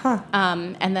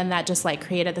 And then that just like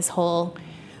created this whole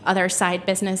other side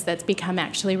business that's become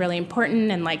actually really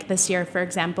important. And like this year, for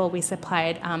example, we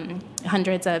supplied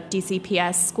hundreds of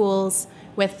DCPS schools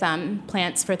with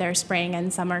plants for their spring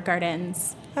and summer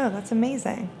gardens. Oh, that's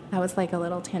amazing. That was like a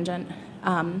little tangent.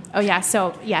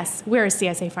 So yes, we're a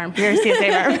CSA farm. You're a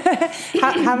CSA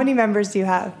farm. How many members do you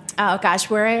have? Oh gosh,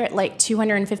 we're at like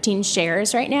 215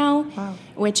 shares right now,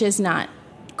 which is not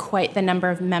quite the number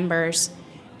of members.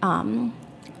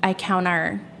 I count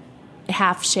our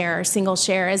half share, single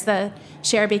share as the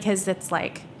share because it's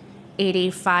like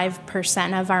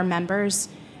 85% of our members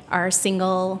are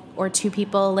single or 2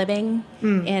 people living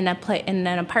in an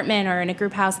apartment or in a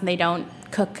group house, and they don't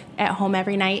cook at home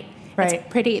every night. Right.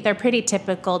 They're pretty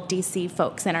typical DC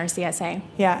folks in our CSA.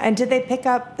 Yeah. And did they pick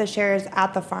up the shares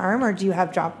at the farm, or do you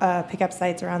have pickup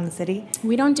sites around the city?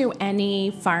 We don't do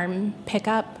any farm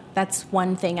pickup. That's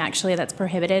one thing actually that's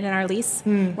prohibited in our lease.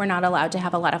 We're not allowed to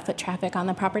have a lot of foot traffic on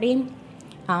the property.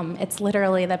 It's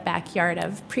literally the backyard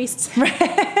of priests. So,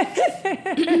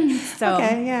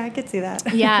 okay, yeah, I could see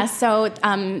that. Yeah, so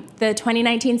the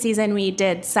 2019 season, we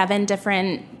did 7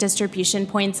 different distribution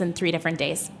points in 3 different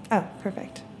days. Oh,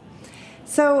 perfect.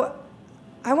 So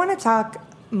I want to talk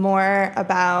more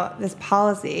about this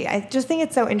policy. I just think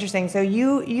it's so interesting. So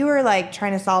you were like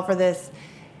trying to solve for this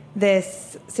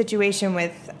situation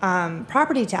with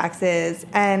property taxes,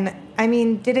 and I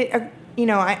mean, did it?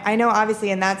 I know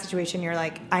obviously in that situation you're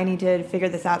like, I need to figure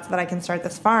this out so that I can start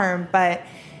this farm, but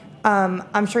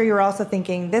I'm sure you were also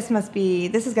thinking this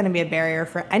is going to be a barrier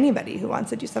for anybody who wants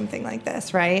to do something like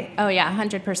this, right? Oh yeah,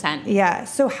 100%. Yeah.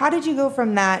 So how did you go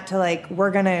from that to like,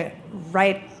 we're going to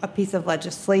write a piece of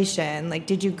legislation? Like,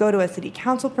 did you go to a city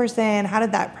council person? How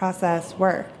did that process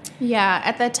work? Yeah.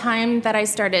 At the time that I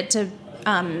started to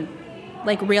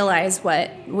realize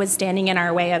what was standing in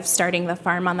our way of starting the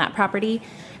farm on that property,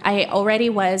 I already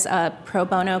was a pro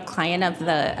bono client of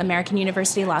the American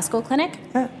University Law School Clinic.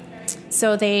 Oh.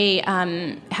 So they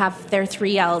have their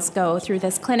 3Ls go through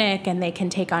this clinic, and they can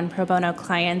take on pro bono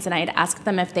clients. And I had asked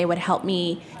them if they would help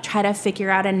me try to figure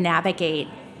out and navigate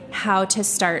how to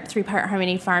start 3 Part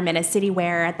Harmony Farm in a city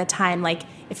where at the time, like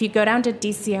if you go down to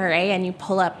DCRA and you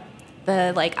pull up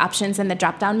the like options in the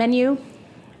drop-down menu,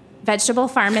 vegetable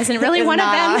farm isn't really one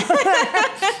of them.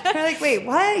 You're like, wait,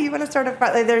 what? You want to start a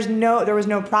farm? Like, there was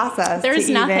no process. There's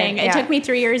nothing. It took me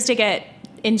 3 years to get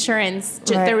insurance.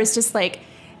 Right. There was just like,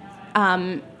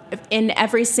 in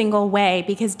every single way,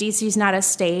 because DC's not a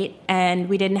state and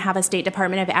we didn't have a state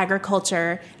Department of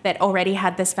Agriculture that already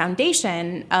had this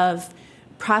foundation of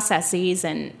processes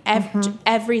and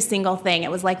every single thing.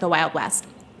 It was like the Wild West.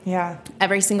 Yeah.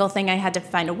 Every single thing I had to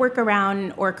find a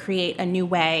workaround or create a new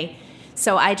way.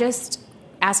 So I just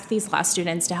asked these law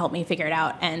students to help me figure it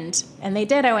out, and they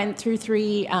did. I went through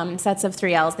 3 sets of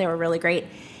 3Ls. They were really great.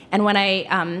 And when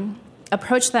I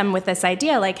approached them with this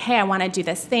idea, like, hey, I want to do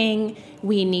this thing,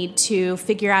 we need to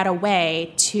figure out a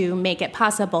way to make it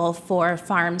possible for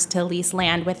farms to lease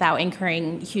land without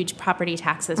incurring huge property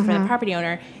taxes for the property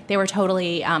owner, they were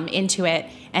totally into it,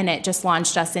 and it just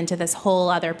launched us into this whole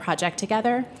other project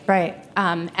together. Right.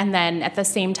 And then at the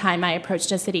same time, I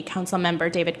approached a city council member,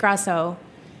 David Grasso,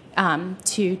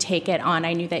 to take it on.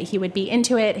 I knew that he would be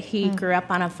into it. He grew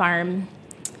up on a farm,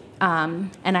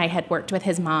 and I had worked with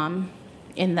his mom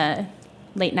in the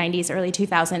late 90s, early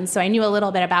 2000s. So I knew a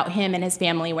little bit about him and his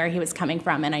family, where he was coming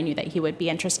from, and I knew that he would be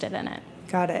interested in it.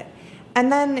 Got it.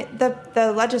 And then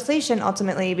the legislation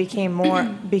ultimately became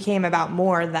about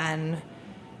more than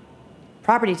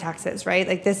property taxes, right?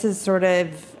 Like, this is sort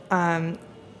of, I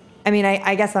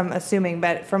guess I'm assuming,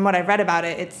 but from what I've read about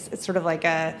it, it's sort of like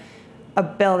a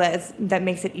bill that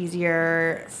makes it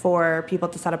easier for people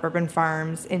to set up urban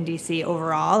farms in DC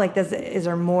overall. Like,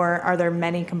 are there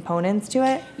many components to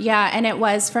it? Yeah, and it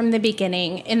was from the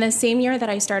beginning. In the same year that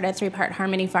I started 3-Part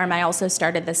Harmony Farm, I also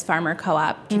started this farmer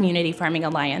co-op, Community Farming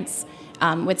Alliance,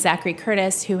 with Zachary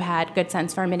Curtis, who had Good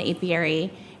Sense Farm and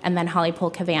Apiary, and then Holly Poole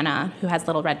Cavanna, who has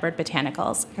Little Redbird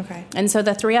Botanicals. Okay. And so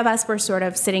the 3 of us were sort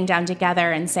of sitting down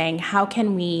together and saying, how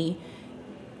can we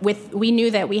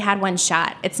knew that we had one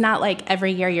shot. It's not like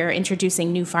every year you're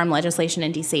introducing new farm legislation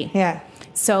in DC. Yeah.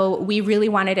 So we really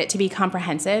wanted it to be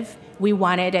comprehensive. We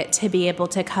wanted it to be able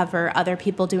to cover other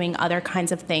people doing other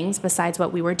kinds of things besides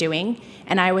what we were doing.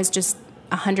 And I was just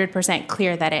 100%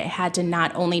 clear that it had to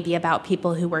not only be about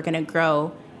people who were going to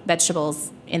grow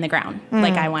vegetables in the ground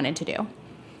like I wanted to do.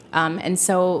 And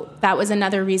so that was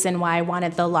another reason why I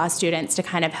wanted the law students to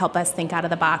kind of help us think out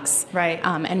of the box. Right.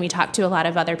 And we talked to a lot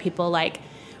of other people, like,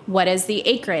 what is the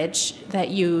acreage that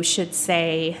you should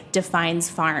say defines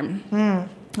farm?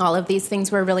 All of these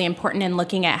things were really important in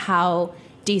looking at how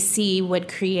DC would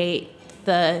create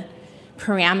the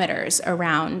parameters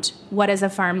around what does a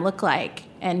farm look like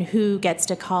and who gets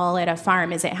to call it a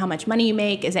farm. Is it how much money you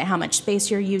make? Is it how much space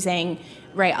you're using?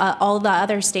 Right. All the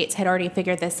other states had already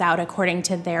figured this out according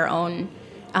to their own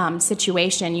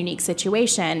unique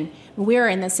situation. We're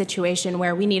in this situation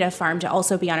where we need a farm to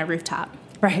also be on a rooftop.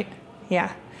 Right.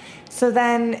 Yeah. So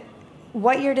then,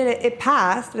 what year did it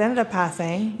passed? It ended up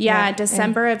passing. Yeah,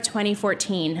 December of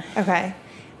 2014. Okay.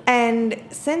 And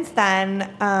since then,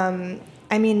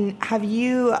 have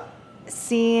you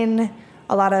seen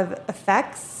a lot of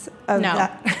effects of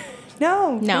that?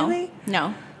 No. Really?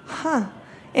 No. Huh.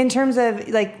 In terms of,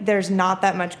 like, there's not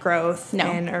that much growth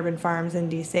in urban farms in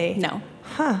DC? No.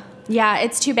 Huh. Yeah,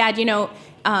 it's too bad.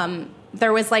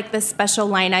 There was, like, this special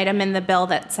line item in the bill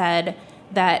that said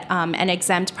that an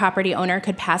exempt property owner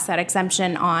could pass that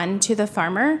exemption on to the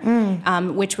farmer,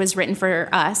 which was written for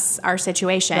us, our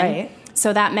situation. Right.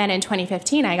 So that meant in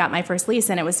 2015, I got my first lease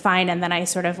and it was fine. And then I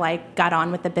sort of like got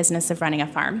on with the business of running a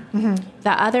farm.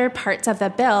 The other parts of the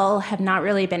bill have not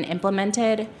really been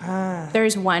implemented.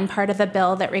 There's one part of the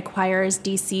bill that requires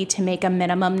DC to make a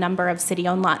minimum number of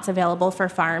city-owned lots available for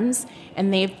farms.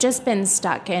 And they've just been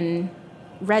stuck in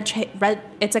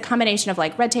it's a combination of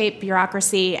like red tape,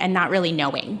 bureaucracy, and not really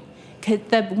knowing.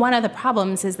 One of the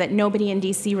problems is that nobody in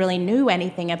DC really knew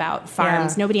anything about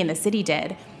farms. Nobody in the city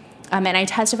did. And I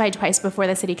testified twice before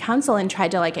the city council and tried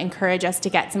to like encourage us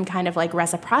to get some kind of like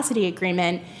reciprocity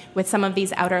agreement with some of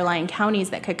these outer-lying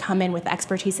counties that could come in with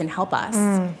expertise and help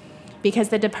us. Because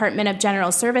the Department of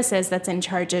General Services that's in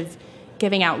charge of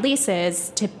giving out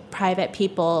leases to private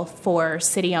people for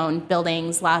city-owned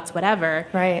buildings, lots, whatever,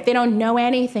 they don't know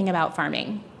anything about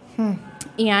farming.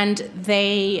 And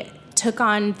they took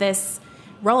on this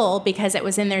role because it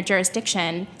was in their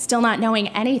jurisdiction, still not knowing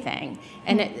anything.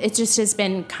 And it just has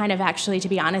been kind of actually, to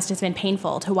be honest, it's been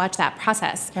painful to watch that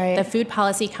process. The Food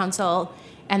Policy Council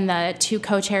and the 2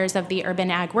 co-chairs of the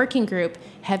Urban Ag Working Group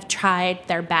have tried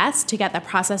their best to get the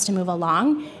process to move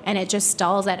along, and it just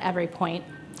stalls at every point.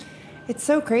 It's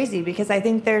so crazy because I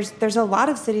think there's a lot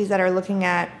of cities that are looking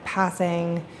at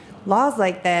passing laws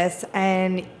like this,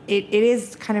 and it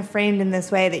is kind of framed in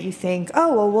this way that you think,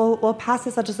 oh, well, we'll pass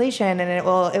this legislation and it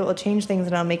will change things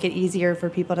and it'll make it easier for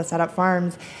people to set up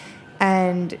farms.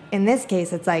 And in this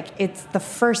case, it's like it's the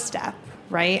first step,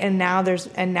 right? And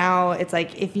now it's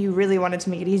like if you really wanted to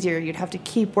make it easier, you'd have to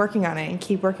keep working on it and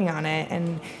keep working on it.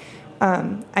 And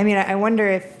I mean, I wonder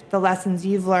if the lessons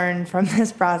you've learned from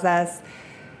this process,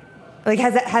 like,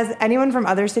 has anyone from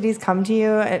other cities come to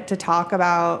you to talk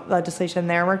about legislation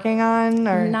they're working on?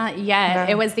 Or not yet.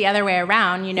 No? It was the other way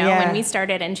around. When we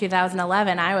started in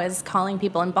 2011, I was calling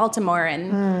people in Baltimore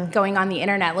and going on the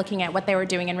internet looking at what they were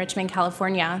doing in Richmond,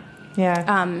 California.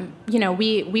 Yeah.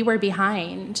 We were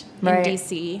behind in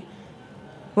D.C.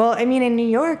 Well, I mean, in New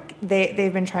York,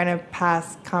 they've been trying to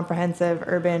pass comprehensive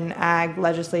urban ag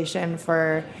legislation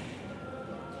for,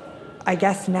 I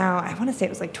guess now, I want to say it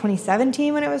was like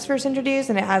 2017 when it was first introduced,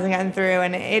 and it hasn't gotten through.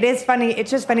 And it is funny.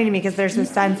 It's just funny to me because there's this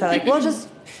sense that, like, we'll just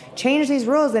change these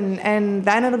rules and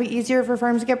then it'll be easier for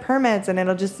farms to get permits and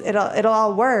it'll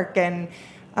all work. And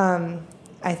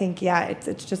I think,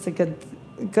 it's just a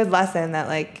good lesson that,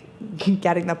 like,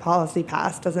 getting the policy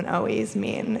passed doesn't always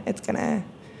mean it's going to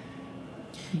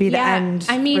be the end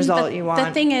result you want.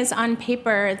 The thing is, on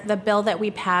paper, the bill that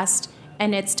we passed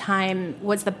in its time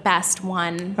was the best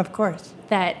one. Of course.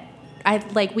 That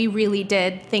we really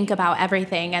did think about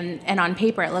everything, and on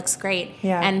paper it looks great.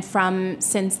 Yeah. And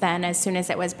since then, as soon as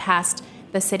it was passed,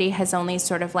 the city has only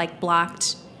sort of like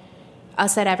blocked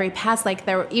us at every pass. Like,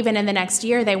 even in the next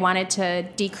year, they wanted to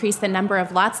decrease the number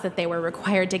of lots that they were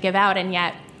required to give out, and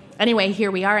yet, anyway, here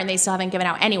we are, and they still haven't given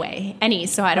out any.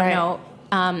 So I don't know.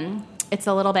 It's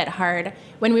a little bit hard.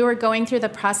 When we were going through the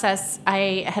process,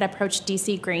 I had approached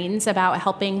DC Greens about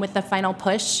helping with the final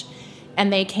push,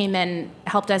 and they came and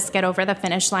helped us get over the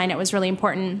finish line. It was really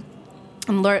important.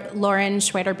 And Lauren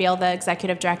Schweder-Beal, the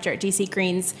executive director at DC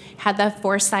Greens, had the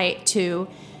foresight to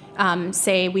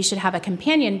say we should have a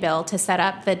companion bill to set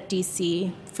up the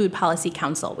DC Food Policy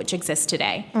Council, which exists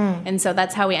today. And so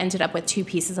that's how we ended up with two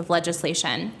pieces of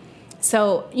legislation.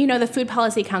 So, the Food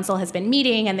Policy Council has been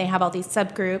meeting, and they have all these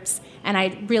subgroups. And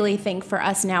I really think for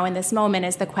us now in this moment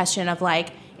is the question of,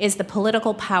 like, is the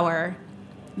political power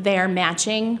there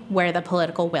matching where the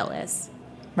political will is?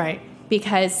 Right.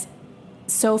 Because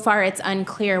so far it's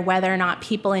unclear whether or not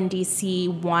people in D.C.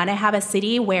 want to have a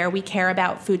city where we care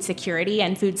about food security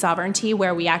and food sovereignty,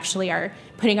 where we actually are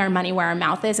putting our money where our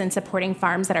mouth is and supporting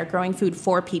farms that are growing food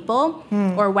for people,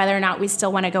 or whether or not we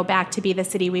still want to go back to be the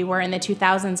city we were in the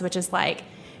 2000s, which is like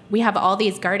we have all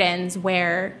these gardens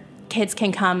where kids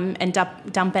can come and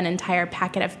dump an entire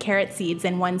packet of carrot seeds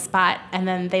in one spot, and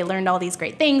then they learned all these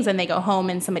great things, and they go home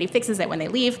and somebody fixes it when they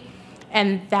leave.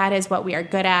 And that is what we are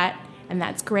good at, and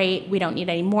that's great. We don't need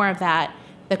any more of that.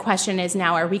 The question is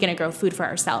now, are we going to grow food for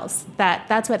ourselves?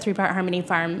 That's what Three Part Harmony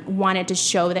Farm wanted to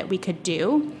show that we could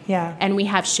do. Yeah. And we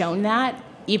have shown that,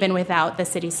 even without the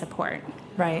city's support.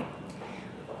 Right.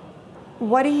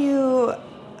 What do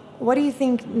you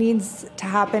think needs to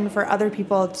happen for other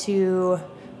people to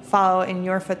follow in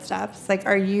your footsteps? Like,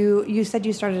 you said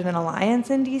you started an alliance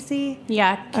in DC?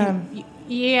 Yeah.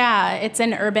 Yeah, it's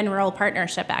an urban-rural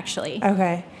partnership, actually.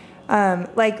 Okay.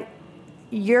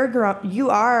 You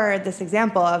are this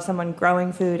example of someone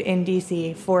growing food in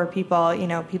DC for people,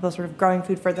 people sort of growing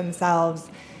food for themselves.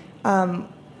 What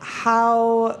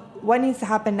needs to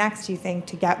happen next, do you think,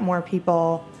 to get more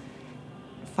people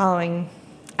following?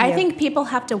 I think people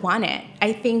have to want it.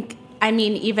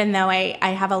 Even though I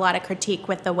have a lot of critique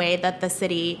with the way that the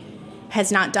city has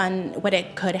not done what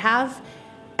it could have,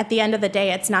 at the end of the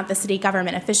day, it's not the city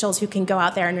government officials who can go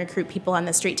out there and recruit people on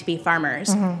the street to be farmers.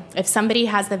 Mm-hmm. If somebody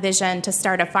has the vision to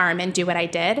start a farm and do what I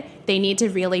did, they need to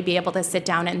really be able to sit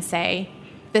down and say,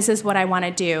 this is what I want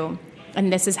to do,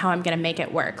 and this is how I'm going to make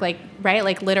it work. Like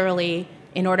literally,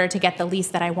 in order to get the lease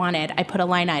that I wanted, I put a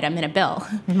line item in a bill.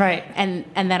 Right. And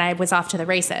then I was off to the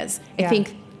races. Yeah. I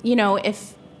think,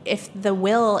 if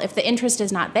the interest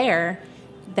is not there,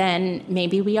 then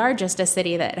maybe we are just a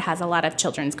city that has a lot of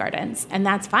children's gardens, and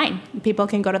that's fine. People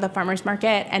can go to the farmer's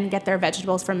market and get their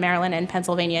vegetables from Maryland and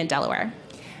Pennsylvania and Delaware.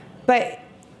 But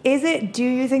do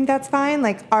you think that's fine?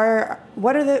 Like,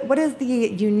 what is the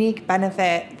unique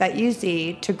benefit that you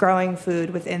see to growing food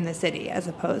within the city as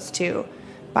opposed to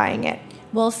buying it?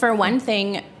 Well, for one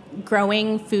thing,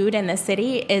 growing food in the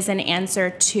city is an answer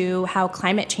to how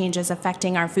climate change is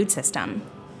affecting our food system.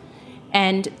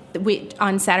 And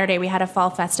on Saturday, we had a fall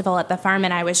festival at the farm,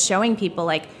 and I was showing people,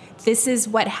 like, this is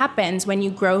what happens when you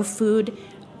grow food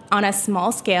on a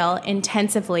small scale,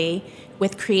 intensively,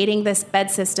 with creating this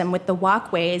bed system with the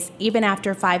walkways. Even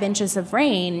after 5 inches of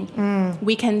rain,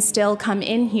 we can still come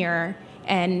in here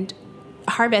and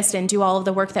harvest and do all of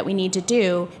the work that we need to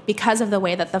do because of the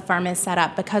way that the farm is set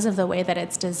up, because of the way that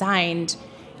it's designed.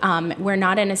 We're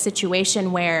not in a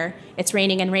situation where it's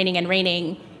raining and raining and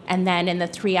raining, and then in the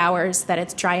 3 hours that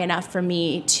it's dry enough for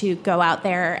me to go out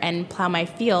there and plow my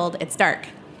field, it's dark,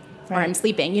 or I'm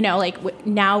sleeping.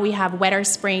 Now we have wetter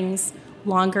springs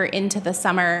longer into the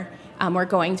summer. We're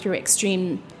going through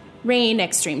extreme rain,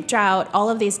 extreme drought. All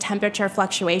of these temperature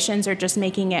fluctuations are just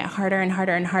making it harder and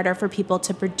harder and harder for people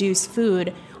to produce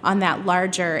food on that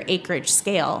larger acreage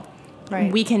scale.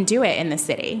 Right. We can do it in the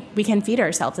city. We can feed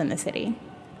ourselves in the city.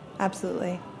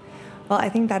 Absolutely. Well, I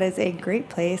think that is a great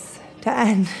place to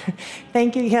end.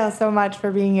 Thank you, Gail, so much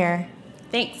for being here.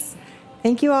 Thanks.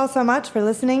 Thank you all so much for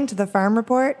listening to the Farm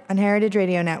Report on Heritage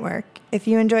Radio Network. If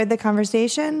you enjoyed the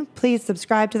conversation, please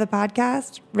subscribe to the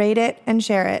podcast, rate it, and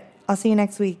share it. I'll see you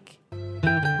next week.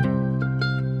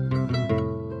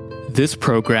 This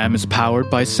program is powered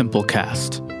by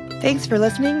Simplecast. Thanks for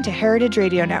listening to Heritage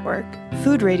Radio Network,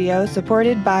 food radio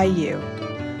supported by you.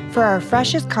 For our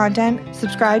freshest content,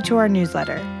 subscribe to our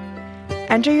newsletter.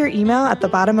 Enter your email at the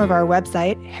bottom of our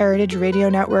website,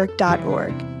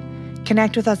 heritageradionetwork.org.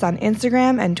 Connect with us on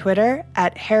Instagram and Twitter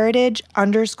at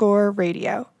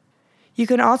heritage_radio. You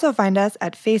can also find us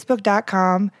at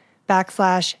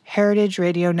facebook.com/Heritage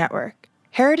Radio Network.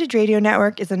 Heritage Radio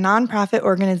Network is a nonprofit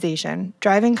organization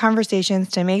driving conversations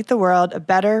to make the world a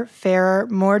better, fairer,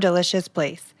 more delicious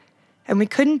place. And we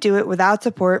couldn't do it without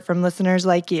support from listeners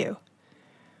like you.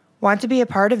 Want to be a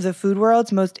part of the food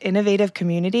world's most innovative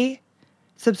community?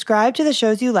 Subscribe to the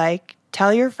shows you like,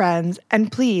 tell your friends,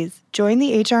 and please join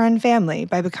the HRN family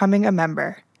by becoming a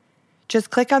member. Just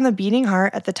click on the beating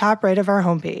heart at the top right of our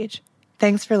homepage.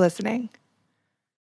 Thanks for listening.